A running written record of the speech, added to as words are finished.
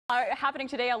Happening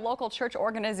today, a local church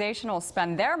organization will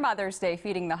spend their Mother's Day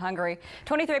feeding the hungry.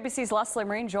 23 ABC's Leslie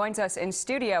Marine joins us in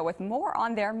studio with more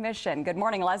on their mission. Good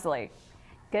morning, Leslie.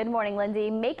 Good morning, Lindsay.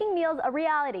 Making meals a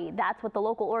reality. That's what the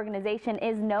local organization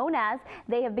is known as.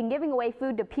 They have been giving away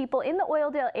food to people in the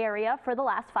Oildale area for the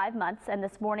last 5 months, and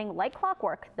this morning, like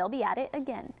clockwork, they'll be at it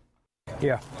again.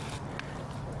 Yeah.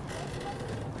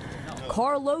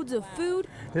 Carloads of food.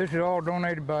 This is all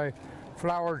donated by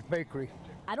Flowers Bakery.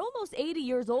 At almost 80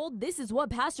 years old, this is what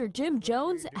Pastor Jim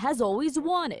Jones has always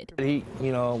wanted.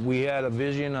 We had a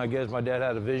vision. I guess my dad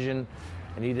had a vision,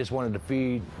 and he just wanted to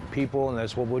feed people, and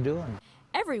that's what we're doing.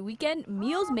 Every weekend,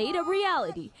 Meals Made a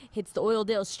Reality hits the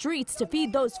Oildale streets to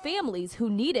feed those families who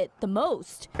need it the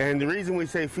most. And the reason we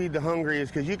say feed the hungry is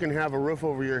because you can have a roof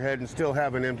over your head and still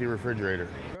have an empty refrigerator.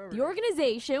 The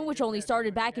organization, which only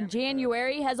started back in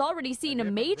January, has already seen a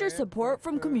major support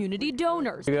from community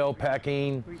donors.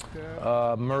 Packing,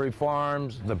 Murray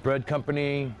Farms, the bread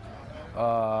company,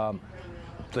 the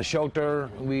shelter.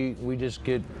 We just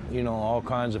get, all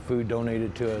kinds of food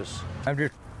donated to us. I'm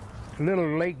just a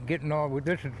little late getting all with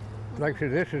this. Like I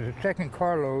said, this is the second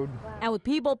carload. And with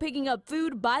people picking up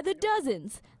food by the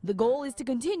dozens, the goal is to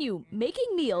continue making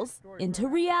meals into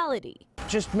reality.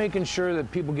 Just making sure that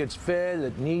people gets fed,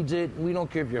 that needs it. We don't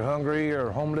care if you're hungry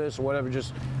or homeless or whatever.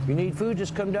 Just if you need food,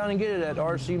 just come down and get it at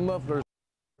RC Mufflers.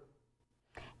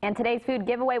 And today's food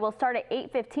giveaway will start at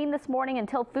 8:15 this morning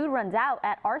until food runs out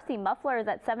at RC Mufflers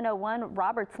at 701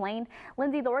 Roberts Lane.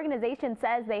 Lindsay, the organization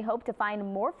says they hope to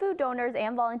find more food donors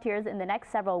and volunteers in the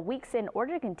next several weeks in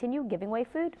order to continue giving away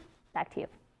food. Back to you.